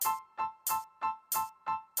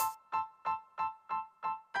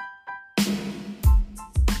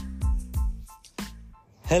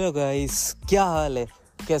Hello guys, क्या हाल है?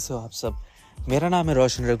 कैसे हो आप सब? मेरा नाम है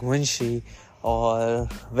रोशन रघुवंशी और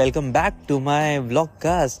welcome back to my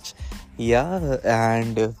व्लॉगकास्ट।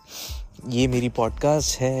 And ये मेरी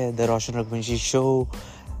पॉडकास्ट है द रोशन रघुवंशी शो।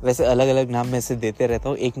 वैसे अलग अलग नाम मैं इसे देते रहता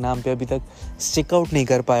हूँ, एक नाम पे अभी तक स्टिक आउट नहीं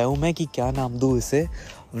कर पाया हूँ मैं कि क्या नाम दूँ इसे।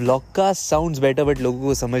 व्लॉगकास्ट साउंड्स बेटर, बट लोगों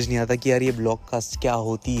को समझ नहीं आता कि यार ये व्लॉगकास्ट क्या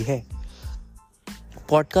होती है।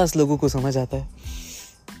 पॉडकास्ट लोगों को समझ आता है,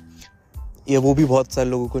 ये वो भी बहुत सारे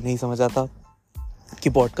लोगों को नहीं समझ आता कि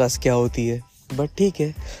पॉडकास्ट क्या होती है। बट ठीक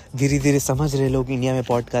है, धीरे धीरे समझ रहे लोग इंडिया में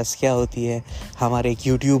पॉडकास्ट क्या होती है। हमारे एक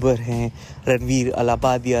यूट्यूबर हैं रणवीर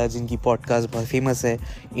अलाहाबादिया, जिनकी पॉडकास्ट बहुत फेमस है,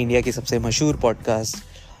 इंडिया की सबसे मशहूर podcast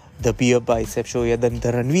the beer bicep show या द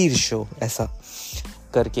रणवीर शो ऐसा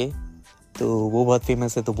करके। तो वो बहुत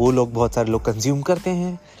फेमस है, तो वो लोग बहुत सारे लोग कंज्यूम करते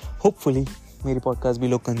हैं। होपफुली मेरी पॉडकास्ट भी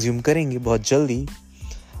लोग कंज्यूम करेंगे बहुत जल्दी,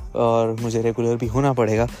 और मुझे रेगुलर भी होना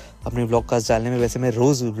पड़ेगा अपने व्लॉगकास्ट डालने में। वैसे मैं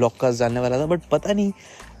रोज़ व्लॉगकास्ट डालने वाला था, बट पता नहीं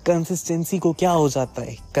कंसिस्टेंसी को क्या हो जाता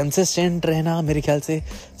है। कंसिस्टेंट रहना मेरे ख्याल से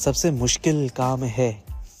सबसे मुश्किल काम है।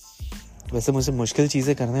 वैसे मुझे मुश्किल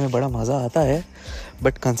चीज़ें करने में बड़ा मज़ा आता है,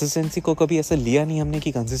 बट कंसिस्टेंसी को कभी ऐसा लिया नहीं हमने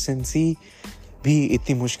कि कंसिस्टेंसी भी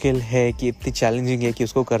इतनी मुश्किल है, कि इतनी चैलेंजिंग है कि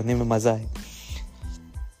उसको करने में मज़ा है।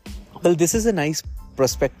 Well, this is a nice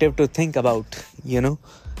perspective to think about,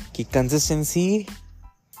 कि consistency,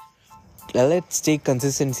 let's take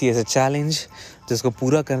consistency as a challenge जिसको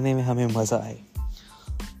पूरा करने में हमें मज़ा आए।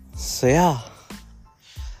 सो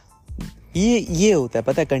ये होता है,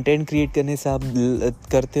 पता है, कंटेंट क्रिएट करने से आप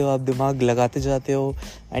करते हो, आप दिमाग लगाते जाते हो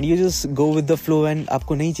and you just go with the flow, and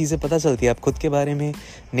आपको नई चीज़ें पता चलती है, आप खुद के बारे में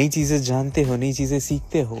नई चीज़ें जानते हो, नई चीज़ें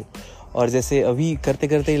सीखते हो। और जैसे अभी करते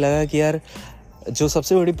करते ही लगा कि यार जो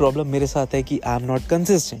सबसे बड़ी प्रॉब्लम मेरे साथ है कि आई एम नॉट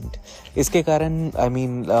कंसिस्टेंट। इसके कारण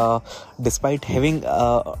despite having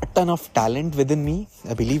ton of talent with in me,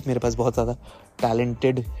 I believe मेरे पास बहुत ज़्यादा टैलेंट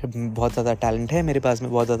है मेरे पास,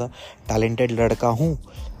 मैं बहुत ज़्यादा टैलेंटेड लड़का हूँ।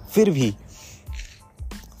 फिर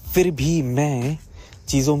भी मैं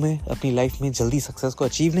चीज़ों में अपनी लाइफ में जल्दी सक्सेस को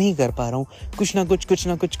अचीव नहीं कर पा रहा हूँ। कुछ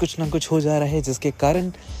ना कुछ हो जा रहा है जिसके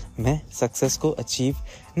कारण मैं सक्सेस को अचीव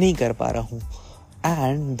नहीं कर पा रहा हूँ।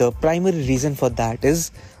 And the primary reason for that is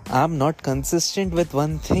I'm not consistent with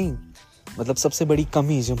one thing. मतलब सबसे बड़ी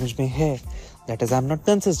कमी जो मुझ में है, that is I'm not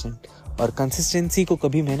consistent. और consistency को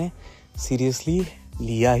कभी मैंने seriously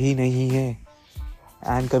लिया ही नहीं है,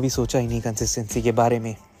 and कभी सोचा ही नहीं consistency के बारे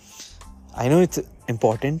में। I know it's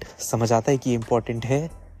important, समझ आता है कि important है,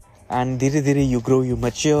 and धीरे धीरे you grow, you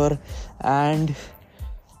mature, and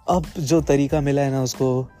अब जो तरीका मिला है ना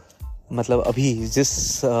उसको, मतलब अभी जिस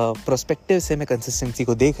पर्सपेक्टिव से मैं कंसिस्टेंसी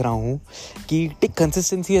को देख रहा हूँ कि take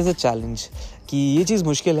consistency as a challenge, कि ये चीज़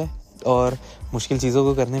मुश्किल है और मुश्किल चीज़ों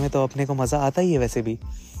को करने में तो अपने को मज़ा आता ही है वैसे भी।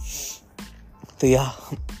 तो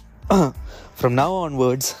from now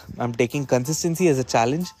onwards I am taking consistency as a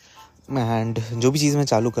challenge, and जो भी चीज़ मैं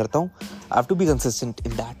चालू करता हूँ I have to be consistent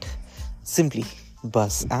in that, simply,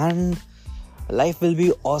 बस, and life will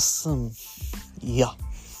be awesome.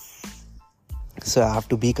 So I have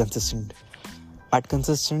to be consistent.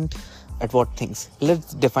 At what things?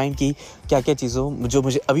 Let's define कि क्या क्या चीज़ों जो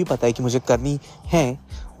मुझे अभी पता है कि मुझे करनी है,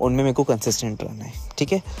 उनमें मेरे को consistent रहना है,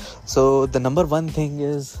 ठीक है? So the number one thing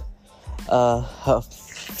is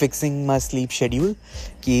fixing my sleep schedule,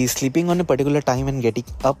 कि sleeping on a particular time and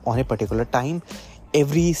getting up on a particular time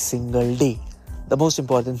every single day. The most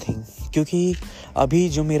important thing, क्योंकि अभी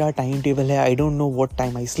जो मेरा टाइम टेबल है, I don't know what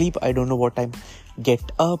time I sleep, I don't know what time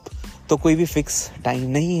get up, तो कोई भी fix time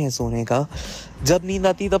नहीं है सोने का। जब नींद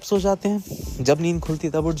आती तब सो जाते हैं, जब नींद खुलती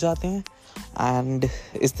तब उठ जाते हैं, एंड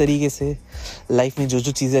इस तरीके से लाइफ में जो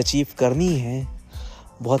जो चीज़ें अचीव करनी है,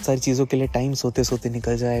 बहुत सारी चीज़ों के लिए टाइम सोते सोते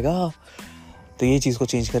निकल जाएगा। तो ये चीज़ को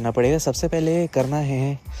चेंज करना पड़ेगा। सबसे पहले करना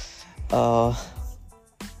है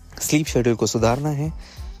स्लीप शेड्यूल को सुधारना है।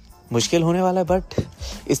 मुश्किल होने वाला है, बट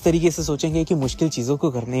इस तरीके से सोचेंगे कि मुश्किल चीज़ों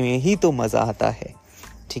को करने में ही तो मज़ा आता है,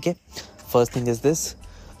 ठीक है? First thing is this.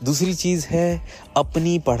 दूसरी चीज़ है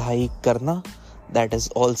अपनी पढ़ाई करना। That is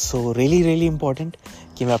also really really important,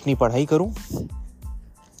 कि मैं अपनी पढ़ाई करूँ,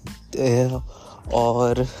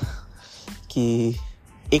 और कि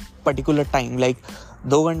एक पर्टिकुलर टाइम, लाइक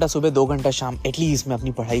 2 घंटा सुबह 2 घंटा शाम एटलीस्ट मैं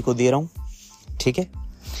अपनी पढ़ाई को दे रहा हूँ, ठीक है?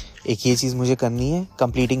 एक ये चीज़ मुझे करनी है,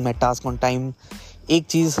 completing my task on time. एक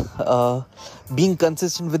चीज़ being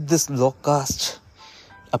consistent with this vlogcast,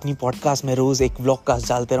 अपनी पॉडकास्ट में रोज़ एक व्लॉगकास्ट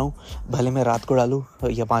डालते रहूँ, भले मैं रात को डालूँ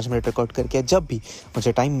या 5 मिनट रिकॉर्ड करके, जब भी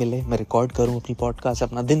मुझे टाइम मिले मैं रिकॉर्ड करूँ अपनी पॉडकास्ट।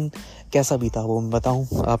 अपना दिन कैसा बीता वो मैं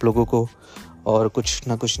बताऊँ आप लोगों को, और कुछ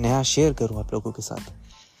ना कुछ नया शेयर करूँ आप लोगों के साथ।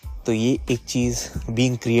 तो ये एक चीज़,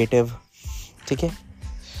 बीइंग क्रिएटिव, ठीक है?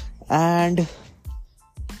 एंड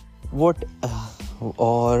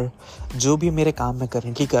और जो भी मेरे काम मैं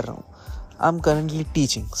करेंटली कर रहा हूँ, I am currently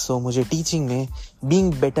teaching. So मुझे टीचिंग में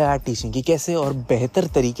बीइंग बेटर एट टीचिंग कि कैसे और बेहतर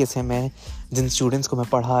तरीके से मैं जिन स्टूडेंट्स को मैं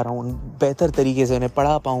पढ़ा रहा हूँ बेहतर तरीके से उन्हें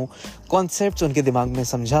पढ़ा पाऊँ, कॉन्सेप्ट्स उनके दिमाग में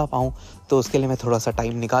समझा पाऊँ. तो उसके लिए मैं थोड़ा सा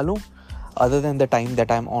टाइम निकालूँ other than the time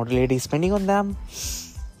that I am already spending on them.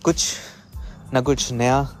 कुछ ना कुछ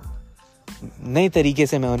नए तरीके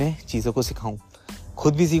से मैं उन्हें चीज़ों को सिखाऊँ,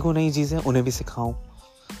 खुद भी सीखूँ नई चीज़ें, उन्हें भी सिखाऊँ.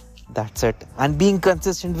 That's it. And being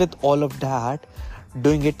consistent with all of that,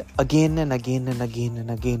 doing it again and again and again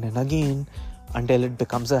and again and again until it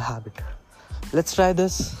becomes a habit. Let's try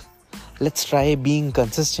this. Let's try being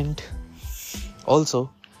consistent. Also,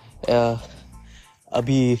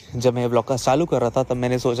 अभी जब मैं blog cast चालू कर रहा था तब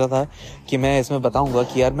मैंने सोचा था कि मैं इसमें बताऊंगा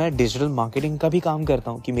कि यार मैं डिजिटल मार्केटिंग का भी काम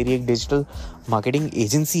करता हूँ, कि मेरी एक डिजिटल मार्केटिंग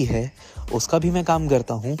एजेंसी है, उसका भी मैं काम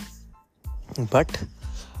करता हूँ.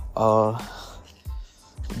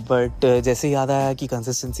 बट जैसे याद आया कि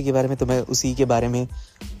कंसिस्टेंसी के बारे में, तो मैं उसी के बारे में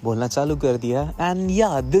बोलना चालू कर दिया. And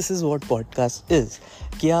yeah this is what podcast is.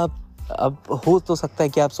 कि आप अब हो तो सकता है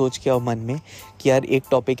कि आप सोच के आओ मन में कि यार एक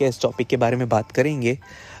टॉपिक है, इस टॉपिक के बारे में बात करेंगे,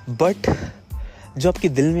 बट जो आपके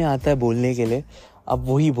दिल में आता है बोलने के लिए आप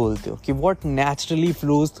वही बोलते हो, कि what naturally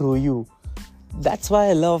flows through you. That's why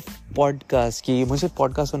I love podcast. कि मुझे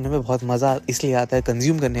पॉडकास्ट करने में बहुत मज़ा इसलिए आता है,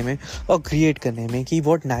 कंज्यूम करने में और क्रिएट करने में, कि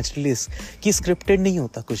व्हाट नेचुरली कि स्क्रिप्टेड नहीं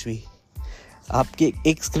होता कुछ भी. आपके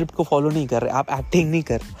एक स्क्रिप्ट को फॉलो नहीं कर रहे, आप एक्टिंग नहीं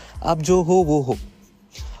कर रहे, आप जो हो वो हो,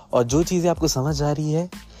 और जो चीज़ें आपको समझ आ रही है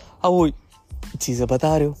आप वो चीज़ें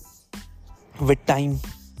बता रहे हो विद टाइम.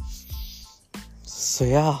 सो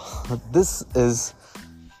या दिस इज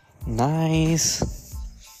नाइस.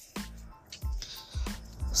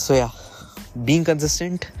 सो या being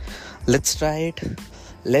consistent, let's try it.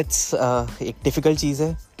 एक डिफ़िकल्ट चीज़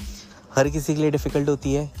है, हर किसी के लिए डिफ़िकल्ट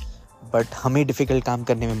होती है, बट हमें डिफ़िकल्ट काम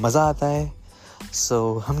करने में मज़ा आता है.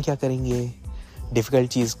 सो हम क्या करेंगे,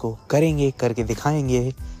 डिफ़िकल्ट चीज़ को करेंगे, करके दिखाएंगे.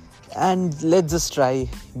 And let's just try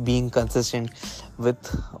being consistent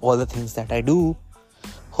with all the things that I do.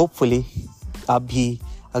 Hopefully आप भी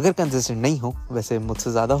अगर कंसिस्टेंट नहीं हो, वैसे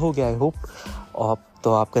मुझसे ज़्यादा हो गया आई होप, और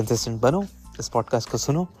तो आप कंसिस्टेंट बनो, इस पॉडकास्ट को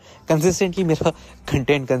सुनो, कंसिस्टेंटली मेरा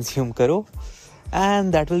कंटेंट कंज्यूम करो,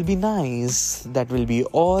 and that will be nice. That will be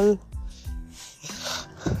all.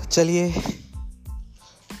 चलिए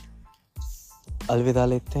अलविदा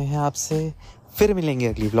लेते हैं आपसे, फिर मिलेंगे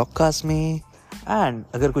अगली ब्लॉगकास्ट में. एंड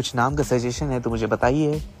अगर कुछ नाम का सजेशन है तो मुझे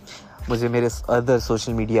बताइए. मुझे मेरे अदर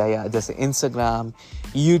सोशल मीडिया या जैसे इंस्टाग्राम,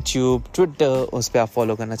 यूट्यूब, ट्विटर, उस पर आप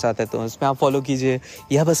फॉलो करना चाहते हैं तो उस पर आप फॉलो कीजिए,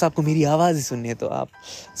 या बस आपको मेरी आवाज़ ही सुननी है तो आप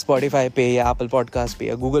स्पॉटिफाई पे या एप्पल पॉडकास्ट पे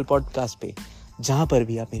या गूगल पॉडकास्ट पे, जहाँ पर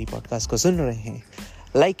भी आप मेरी पॉडकास्ट को सुन रहे हैं,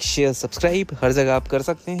 लाइक शेयर सब्सक्राइब हर जगह आप कर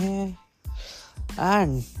सकते हैं.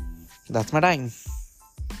 And that's my time.